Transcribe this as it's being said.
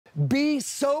Be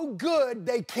so good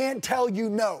they can't tell you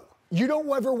no. You don't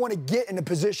ever want to get in a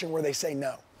position where they say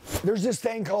no. There's this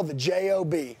thing called the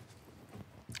JOB.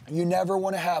 You never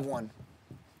want to have one.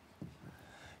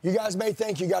 You guys may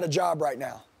think you got a job right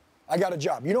now. I got a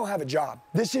job. You don't have a job.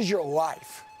 This is your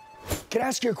life. Can I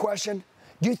ask you a question?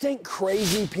 Do you think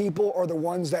crazy people are the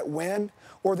ones that win,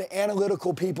 or the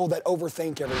analytical people that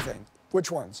overthink everything?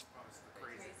 Which ones?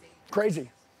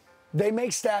 Crazy. They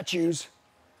make statues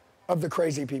of the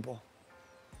crazy people.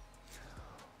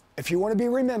 If you want to be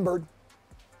remembered,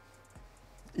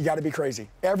 you got to be crazy.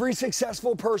 Every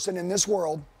successful person in this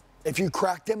world, if you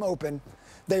crack them open,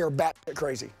 they are batshit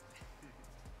crazy.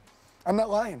 I'm not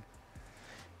lying.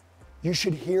 You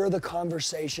should hear the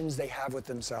conversations they have with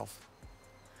themselves.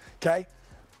 Okay?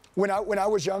 When I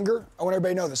was younger, I want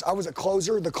everybody to know this. I was a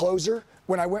closer, the closer.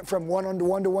 When I went from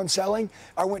one-on-one to one selling,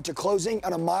 I went to closing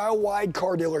on a mile-wide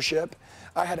car dealership.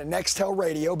 I had a Nextel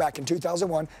radio back in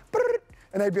 2001,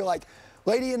 and they'd be like,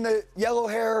 lady in the yellow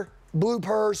hair, blue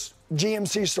purse,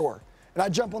 GMC store. And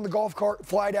I'd jump on the golf cart,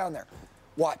 fly down there.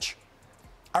 Watch.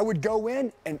 I would go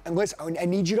in, and listen, I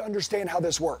need you to understand how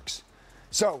this works.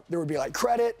 So there would be like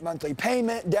credit, monthly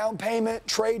payment, down payment,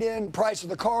 trade-in, price of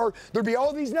the car. There'd be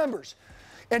all these numbers.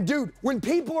 And dude, when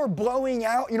people are blowing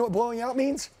out, you know what blowing out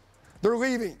means? They're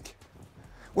leaving.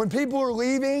 When people are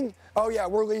leaving, oh yeah,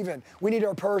 we're leaving. We need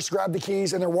our purse, grab the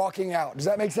keys, and they're walking out. Does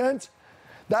that make sense?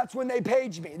 That's when they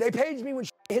page me. They page me when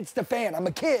shit hits the fan. I'm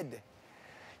a kid.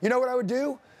 You know what I would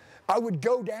do? I would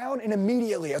go down and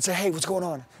immediately I'd say, hey, what's going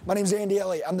on? My name's Andy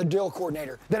Elliott. I'm the deal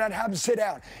coordinator. Then I'd have them sit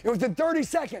down. It was within 30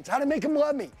 seconds how to make them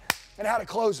love me and how to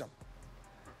close them.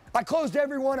 I closed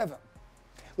every one of them.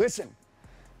 Listen,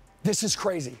 this is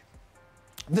crazy.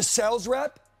 The sales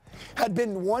rep had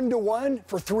been one-to-one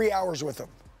for 3 hours with them.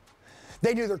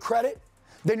 They knew their credit.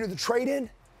 They knew the trade-in.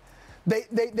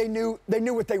 They knew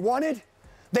what they wanted.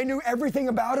 They knew everything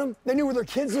about them. They knew where their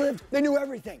kids lived. They knew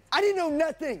everything. I didn't know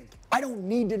nothing. I don't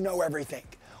need to know everything.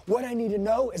 What I need to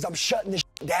know is I'm shutting this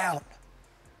down.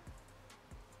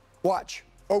 Watch.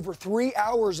 Over 3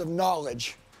 hours of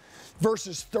knowledge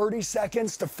versus 30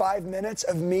 seconds to 5 minutes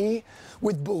of me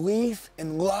with belief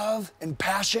and love and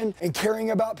passion and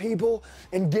caring about people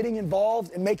and getting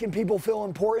involved and making people feel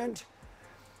important.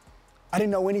 I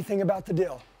didn't know anything about the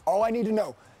deal. All I need to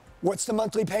know, what's the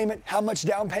monthly payment? How much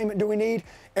down payment do we need?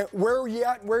 And where are you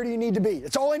at? Where do you need to be?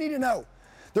 That's all I need to know.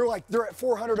 They're at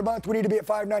 $400 a month. We need to be at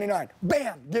 $599.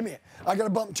 Bam, give me it. I got to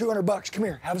bump $200. Come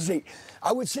here, have a seat.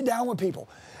 I would sit down with people.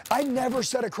 I never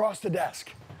sat across the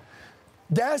desk.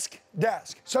 Desk.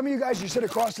 Some of you guys, you sit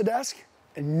across the desk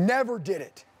and never did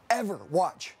it, ever.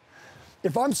 Watch.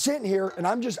 If I'm sitting here and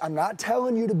I'm not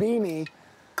telling you to be me,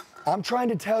 I'm trying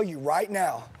to tell you right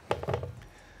now,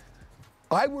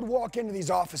 I would walk into these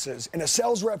offices and a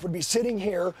sales rep would be sitting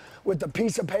here with a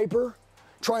piece of paper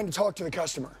trying to talk to the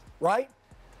customer, right?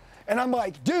 And I'm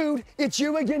like, dude, it's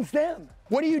you against them.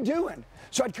 What are you doing?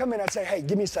 So I'd come in, I'd say, hey,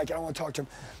 give me a second, I want to talk to him.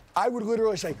 I would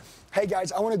literally say, hey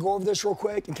guys, I want to go over this real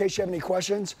quick in case you have any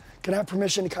questions. Can I have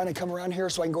permission to kind of come around here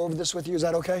so I can go over this with you? Is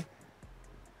that okay?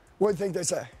 What do you think they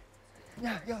say?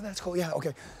 Yeah, that's cool, yeah,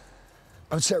 okay.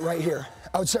 I would sit right here.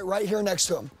 I would sit right here next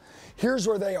to them. Here's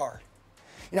where they are.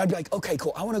 And I'd be like, okay,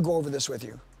 cool, I want to go over this with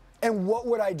you. And what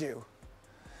would I do?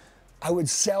 I would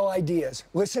sell ideas.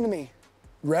 Listen to me.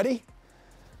 Ready?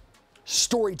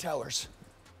 Storytellers.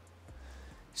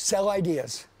 Sell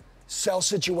ideas. Sell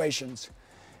situations.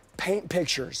 Paint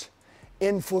pictures.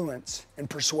 Influence and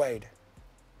persuade.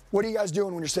 What are you guys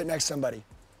doing when you're sitting next to somebody?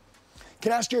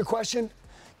 Can I ask you a question?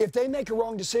 If they make a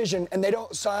wrong decision and they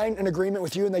don't sign an agreement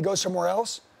with you and they go somewhere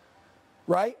else,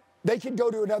 right? They could go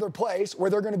to another place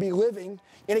where they're going to be living,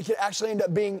 and it could actually end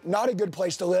up being not a good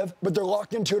place to live, but they're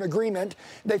locked into an agreement.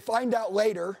 They find out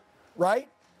later, right?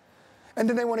 And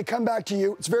then they want to come back to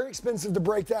you. It's very expensive to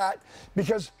break that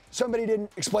because somebody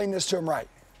didn't explain this to them right.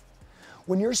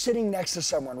 When you're sitting next to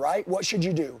someone, right, what should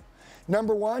you do?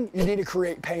 Number one, you need to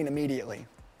create pain immediately.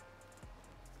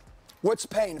 What's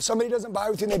pain? If somebody doesn't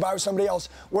buy with you and they buy with somebody else,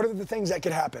 what are the things that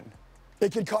could happen?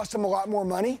 It could cost them a lot more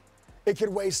money. It could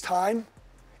waste time.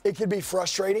 It could be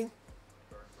frustrating.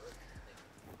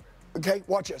 Okay,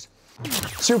 watch this.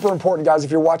 Super important, guys, if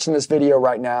you're watching this video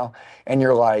right now and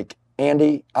you're like,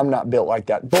 Andy, I'm not built like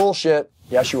that. Bullshit.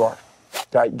 Yes, you are.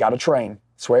 Okay, got to train.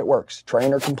 That's the way it works.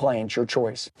 Train or complain, it's your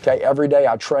choice. Okay, every day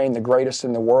I train the greatest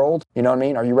in the world. You know what I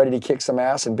mean? Are you ready to kick some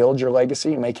ass and build your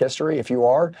legacy and make history? If you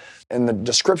are, in the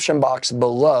description box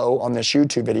below on this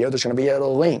YouTube video, there's going to be a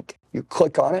link. You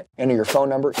click on it, enter your phone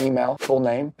number, email, full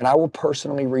name, and I will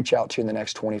personally reach out to you in the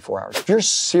next 24 hours. If you're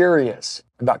serious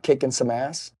about kicking some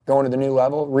ass, going to the new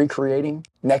level, recreating,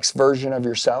 next version of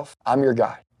yourself, I'm your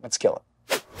guy. Let's kill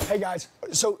it. Hey guys,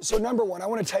 so number one, I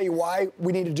want to tell you why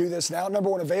we need to do this now. Number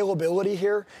one, availability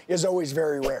here is always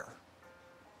very rare.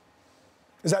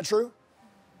 Is that true?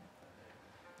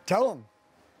 Tell them.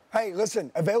 Hey,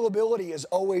 listen, availability is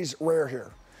always rare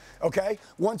here, okay?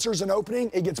 Once there's an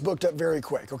opening, it gets booked up very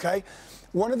quick, okay?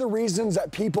 One of the reasons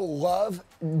that people love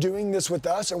doing this with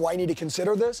us and why you need to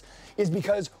consider this is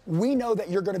because we know that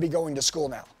you're going to be going to school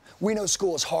now. We know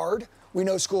school is hard. We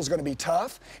know school is going to be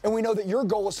tough. And we know that your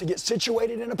goal is to get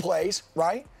situated in a place,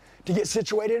 right? To get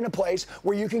situated in a place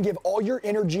where you can give all your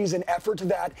energies and effort to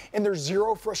that and there's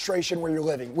zero frustration where you're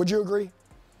living. Would you agree?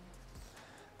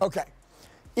 Okay.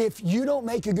 If you don't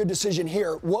make a good decision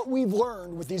here, what we've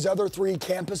learned with these other 3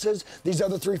 campuses, these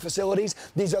other 3 facilities,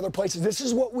 these other places, this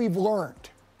is what we've learned.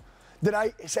 Did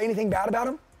I say anything bad about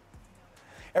them?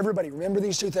 Everybody, remember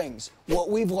these 2 things. What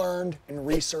we've learned and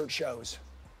research shows.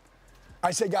 I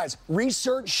say, guys,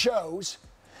 research shows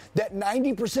that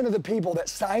 90% of the people that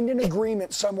signed an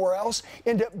agreement somewhere else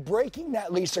end up breaking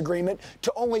that lease agreement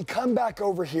to only come back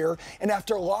over here and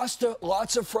after lots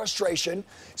of frustration,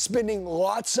 spending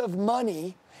lots of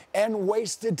money and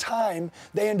wasted time,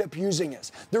 they end up using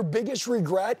us. Their biggest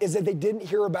regret is that they didn't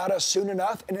hear about us soon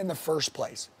enough and in the first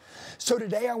place. So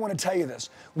today I want to tell you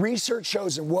this. Research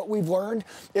shows and what we've learned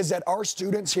is that our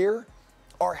students here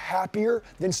are happier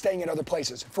than staying at other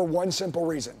places for one simple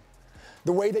reason.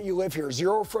 The way that you live here,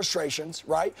 zero frustrations,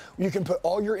 right? You can put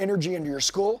all your energy into your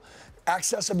school,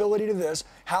 accessibility to this,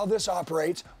 how this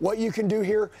operates, what you can do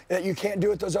here that you can't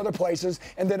do at those other places,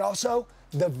 and then also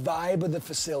the vibe of the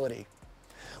facility.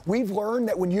 We've learned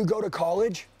that when you go to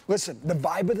college, listen, the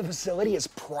vibe of the facility is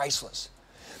priceless.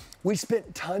 We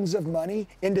spent tons of money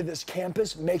into this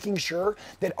campus making sure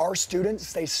that our students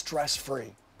stay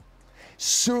stress-free.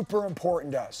 Super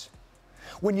important to us.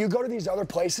 When you go to these other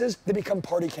places, they become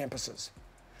party campuses.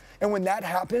 And when that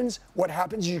happens, what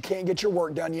happens is you can't get your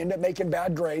work done, you end up making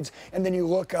bad grades, and then you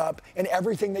look up and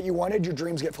everything that you wanted, your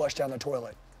dreams get flushed down the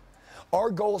toilet. Our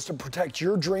goal is to protect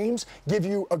your dreams, give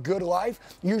you a good life.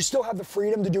 You still have the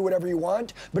freedom to do whatever you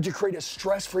want, but to create a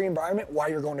stress-free environment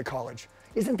while you're going to college.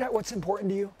 Isn't that what's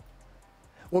important to you?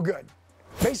 Well, good.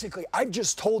 Basically, I've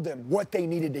just told them what they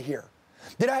needed to hear.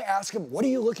 Did I ask them, what are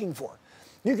you looking for?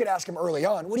 You could ask them early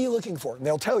on, what are you looking for? And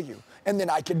they'll tell you. And then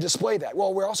I can display that.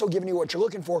 Well, we're also giving you what you're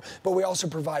looking for, but we also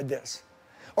provide this.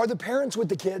 Are the parents with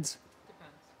the kids?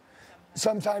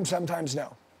 Depends. Sometimes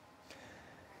no.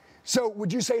 So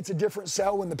would you say it's a different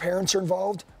sell when the parents are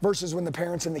involved versus when the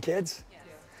parents and the kids? Yes.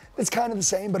 It's kind of the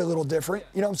same, but a little different.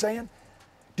 You know what I'm saying?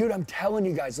 Dude, I'm telling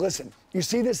you guys, listen, you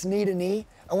see this knee to knee?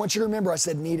 I want you to remember I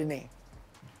said knee to knee.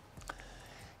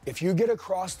 If you get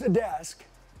across the desk,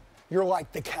 you're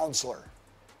like the counselor.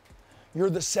 You're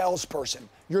the salesperson.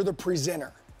 You're the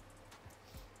presenter.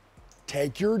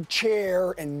 Take your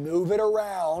chair and move it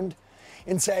around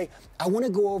and say, I want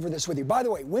to go over this with you. By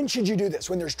the way, when should you do this?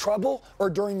 When there's trouble or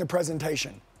during the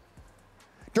presentation?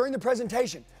 During the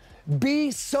presentation.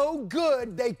 Be so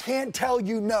good they can't tell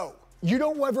you no. You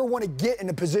don't ever want to get in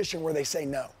a position where they say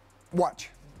no. Watch.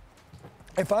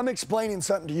 If I'm explaining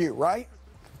something to you, right?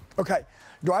 Okay,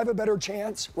 do I have a better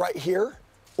chance right here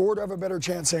or do I have a better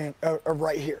chance of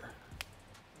right here?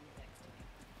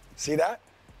 See that?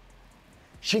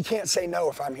 She can't say no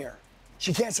if I'm here.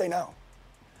 She can't say no.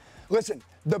 Listen,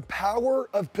 the power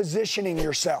of positioning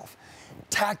yourself,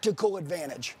 tactical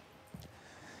advantage.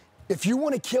 If you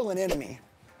want to kill an enemy,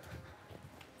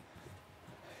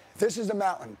 this is a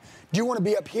mountain. Do you want to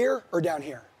be up here or down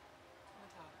here?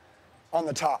 On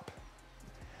the top.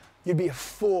 You'd be a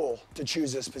fool to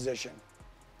choose this position.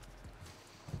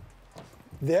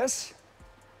 This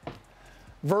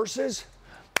versus,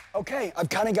 okay, I've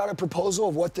kind of got a proposal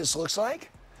of what this looks like.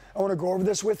 I want to go over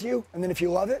this with you, and then if you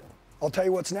love it, I'll tell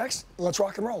you what's next. Let's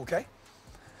rock and roll, okay?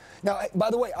 Now, by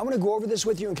the way, I'm going to go over this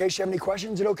with you in case you have any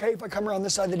questions. Is it okay if I come around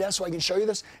this side of the desk so I can show you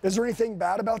this? Is there anything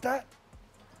bad about that?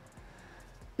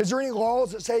 Is there any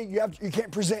laws that say you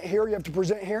can't present here, you have to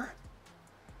present here?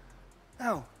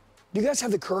 No. Do you guys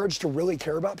have the courage to really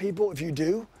care about people? If you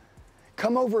do,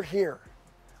 come over here.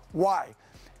 Why?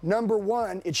 Number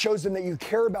one, it shows them that you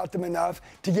care about them enough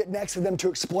to get next to them to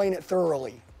explain it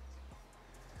thoroughly.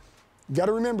 You got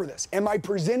to remember this. Am I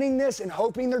presenting this and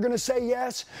hoping they're going to say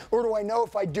yes? Or do I know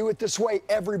if I do it this way,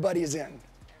 everybody's in?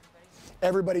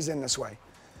 Everybody's in this way.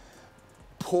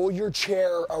 Pull your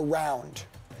chair around.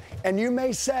 And you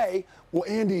may say, well,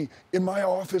 Andy, in my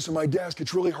office and my desk,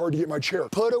 it's really hard to get my chair.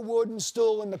 Put a wooden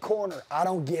stool in the corner. I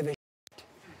don't give a shit.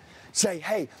 Say,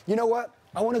 hey, you know what?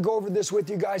 I want to go over this with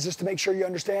you guys just to make sure you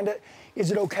understand it.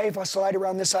 Is it okay if I slide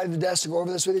around this side of the desk to go over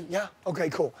this with you? Yeah? Okay,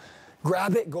 cool.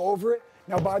 Grab it, go over it.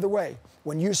 Now, by the way,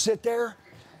 when you sit there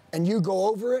and you go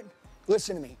over it,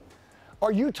 listen to me.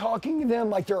 Are you talking to them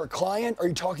like they're a client, or are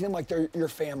you talking to them like they're your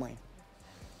family?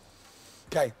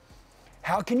 Okay.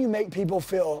 How can you make people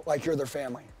feel like you're their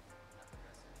family?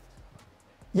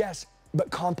 Yes,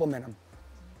 but compliment them.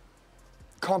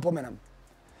 Compliment them.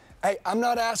 Hey, I'm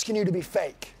not asking you to be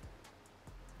fake.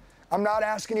 I'm not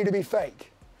asking you to be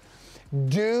fake.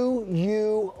 Do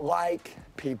you like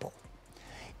people?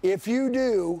 If you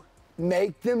do,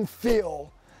 make them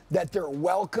feel that they're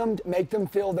welcomed, make them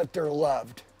feel that they're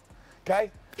loved.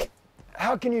 Okay?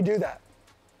 How can you do that?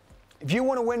 If you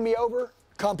want to win me over,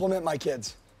 compliment my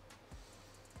kids.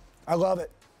 I love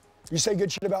it. You say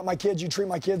good shit about my kids, you treat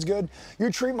my kids good,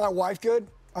 you treat my wife good,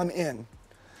 I'm in.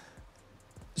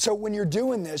 So when you're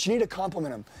doing this, you need to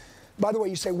compliment them. By the way,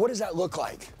 you say, what does that look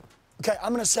like? Okay,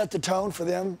 I'm gonna set the tone for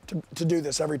them to do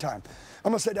this every time.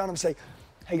 I'm gonna sit down and say,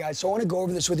 hey guys, so I wanna go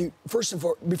over this with you. First and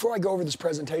foremost, before I go over this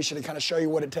presentation and kind of show you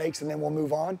what it takes and then we'll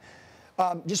move on,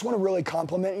 just wanna really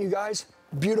compliment you guys.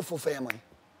 Beautiful family.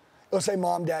 Let's say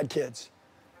mom, dad, kids.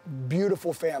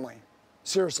 Beautiful family,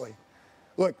 seriously.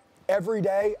 Look, every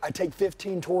day I take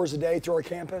 15 tours a day through our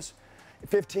campus,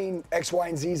 15 X, Y,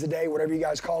 and Z's a day, whatever you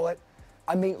guys call it.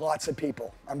 I meet lots of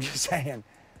people. I'm just saying,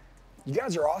 you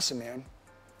guys are awesome, man.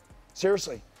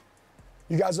 Seriously,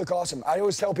 you guys look awesome. I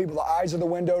always tell people the eyes are the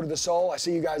window to the soul. I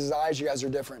see you guys' eyes, you guys are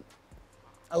different.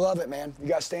 I love it, man. You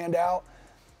guys stand out.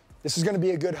 This is gonna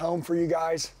be a good home for you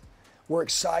guys. We're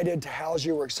excited to house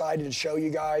you. We're excited to show you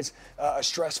guys a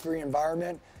stress-free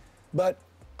environment. But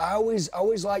I always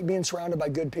like being surrounded by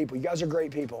good people. You guys are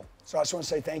great people. So I just want to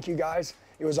say thank you guys.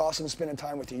 It was awesome spending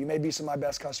time with you. You may be some of my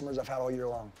best customers I've had all year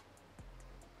long.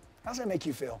 How does that make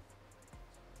you feel?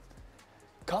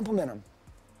 Compliment them.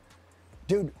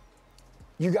 Dude,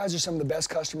 you guys are some of the best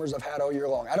customers I've had all year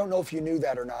long. I don't know if you knew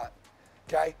that or not.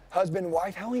 Okay? Husband and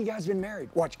wife, how long have you guys been married?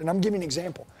 Watch, and I'm giving an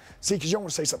example. See, because you don't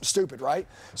want to say something stupid, right?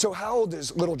 So how old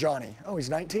is little Johnny? Oh, he's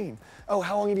 19. Oh,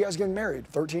 how long have you guys been married?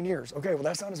 13 years. Okay, well,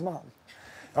 that's not his mom.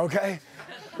 Okay?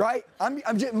 Right? I'm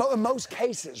just, in most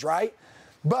cases, right?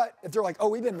 But if they're like, oh,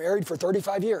 we've been married for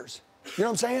 35 years. You know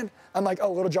what I'm saying? I'm like,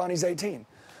 oh, little Johnny's 18.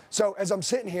 So as I'm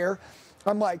sitting here,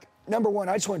 I'm like, number one,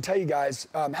 I just want to tell you guys,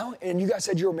 and you guys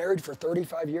said you were married for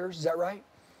 35 years, is that right?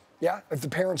 Yeah? If the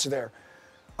parents are there.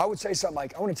 I would say something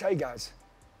like, I want to tell you guys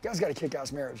got a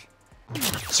kick-ass marriage.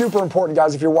 Super important,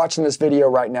 guys, if you're watching this video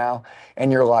right now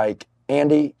and you're like,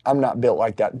 Andy, I'm not built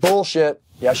like that. Bullshit.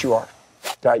 Yes, you are.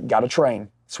 Okay, you got to train.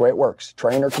 That's the way it works.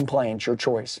 Train or complain, it's your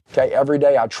choice. Okay, every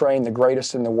day I train the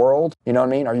greatest in the world. You know what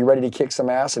I mean? Are you ready to kick some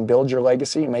ass and build your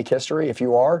legacy and make history? If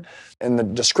you are, in the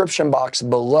description box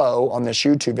below on this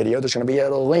YouTube video, there's going to be a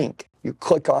link. You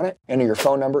click on it, enter your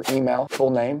phone number, email,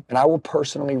 full name, and I will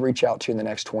personally reach out to you in the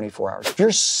next 24 hours. If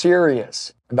you're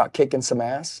serious about kicking some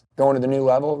ass, going to the new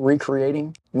level,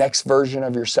 recreating, next version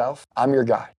of yourself, I'm your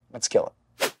guy. Let's kill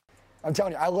it. I'm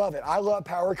telling you, I love it. I love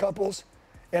power couples.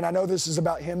 And I know this is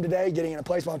about him today, getting in a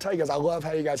place, but I'll tell you guys, I love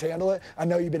how you guys handle it. I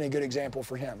know you've been a good example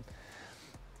for him.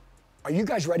 Are you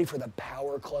guys ready for the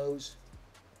power close?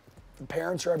 If the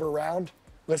parents are ever around,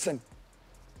 listen.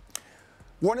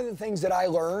 One of the things that I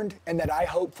learned and that I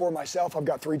hope for myself, I've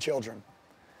got 3 children,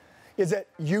 is that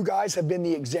you guys have been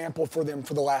the example for them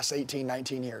for the last 18,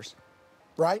 19 years,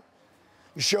 right?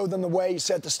 You showed them the way, you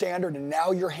set the standard, and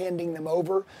now you're handing them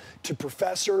over to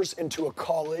professors and to a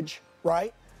college,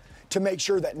 right? To make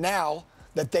sure that now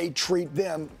that they treat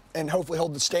them and hopefully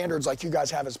hold the standards like you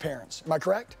guys have as parents. Am I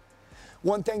correct?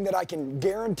 One thing that I can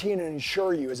guarantee and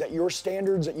assure you is that your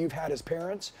standards that you've had as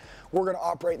parents, we're going to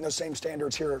operate in those same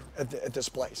standards here at this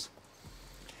place.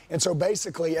 And so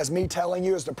basically, as me telling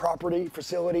you as the property,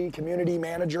 facility, community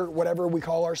manager, whatever we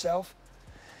call ourselves,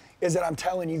 is that I'm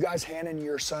telling you guys, handing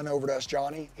your son over to us,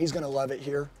 Johnny. He's going to love it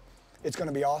here. It's going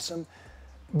to be awesome.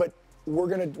 But we're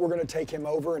gonna take him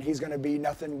over, and he's gonna be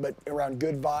nothing but around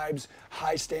good vibes,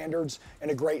 high standards, and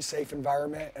a great safe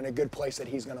environment, and a good place that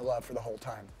he's gonna love for the whole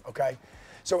time, okay?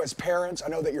 So as parents, I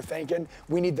know that you're thinking,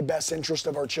 we need the best interest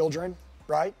of our children,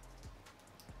 right?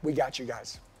 We got you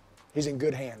guys. He's in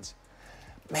good hands.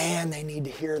 Man, they need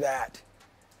to hear that.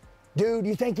 Dude,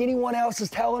 you think anyone else is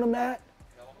telling them that?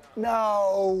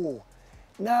 No.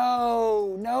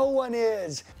 No, no one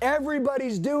is.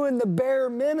 Everybody's doing the bare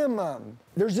minimum.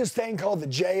 There's this thing called the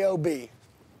JOB.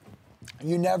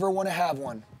 You never want to have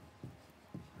one.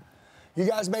 You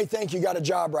guys may think you got a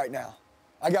job right now.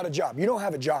 I got a job. You don't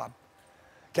have a job,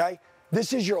 okay?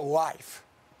 This is your life.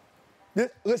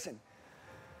 Listen,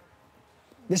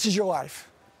 this is your life.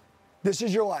 This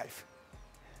is your life.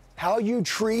 How you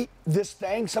treat this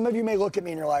thing, some of you may look at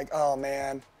me and you're like, oh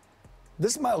man,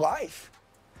 this is my life.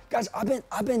 Guys,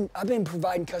 I've been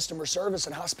providing customer service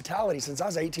and hospitality since I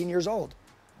was 18 years old.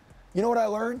 You know what I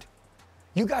learned?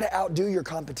 You got to outdo your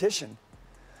competition.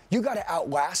 You got to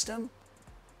outlast them.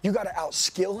 You got to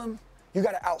outskill them. You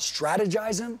got to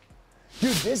out-strategize them.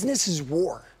 Dude, business is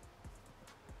war,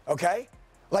 okay?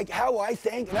 Like how I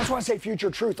think, and that's why I say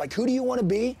future truth. Like, who do you want to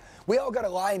be? We all got to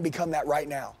lie and become that right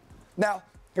now. Now,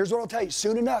 here's what I'll tell you.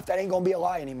 Soon enough, that ain't going to be a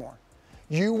lie anymore.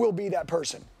 You will be that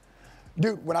person.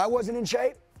 Dude, when I wasn't in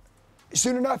shape,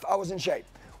 soon enough, I was in shape.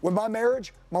 With my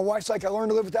marriage, my wife's like, I learned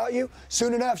to live without you.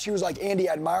 Soon enough, she was like, Andy,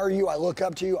 I admire you. I look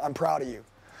up to you. I'm proud of you.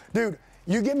 Dude,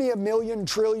 you give me $1 million,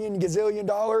 trillion, gazillion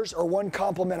dollars or one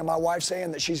compliment of my wife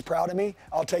saying that she's proud of me,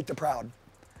 I'll take the proud.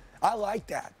 I like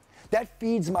that. That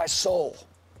feeds my soul,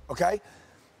 okay?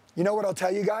 You know what I'll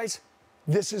tell you guys?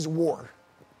 This is war.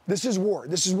 This is war.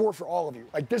 This is war for all of you.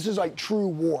 Like, this is like true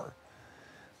war.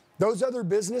 Those other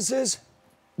businesses,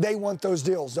 they want those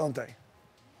deals, don't they?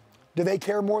 Do they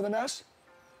care more than us?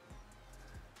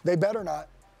 They better not.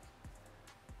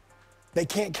 They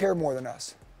can't care more than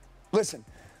us. Listen,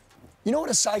 you know what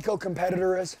a psycho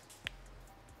competitor is?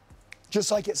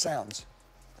 Just like it sounds.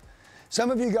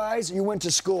 Some of you guys, you went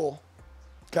to school,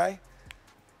 okay?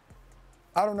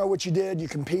 I don't know what you did, you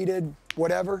competed,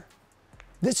 whatever.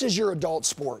 This is your adult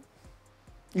sport.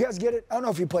 You guys get it? I don't know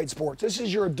if you played sports. This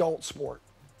is your adult sport.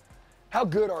 How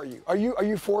good are you? Are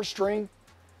you fourth string?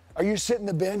 Are you sitting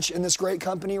the bench in this great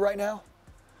company right now?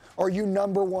 Or are you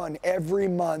number one every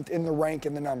month in the rank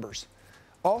and the numbers?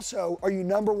 Also, are you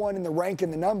number one in the rank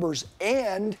and the numbers,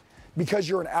 and because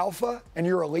you're an alpha and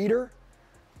you're a leader,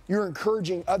 you're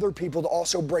encouraging other people to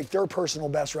also break their personal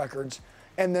best records,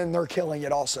 and then they're killing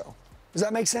it also. Does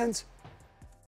that make sense?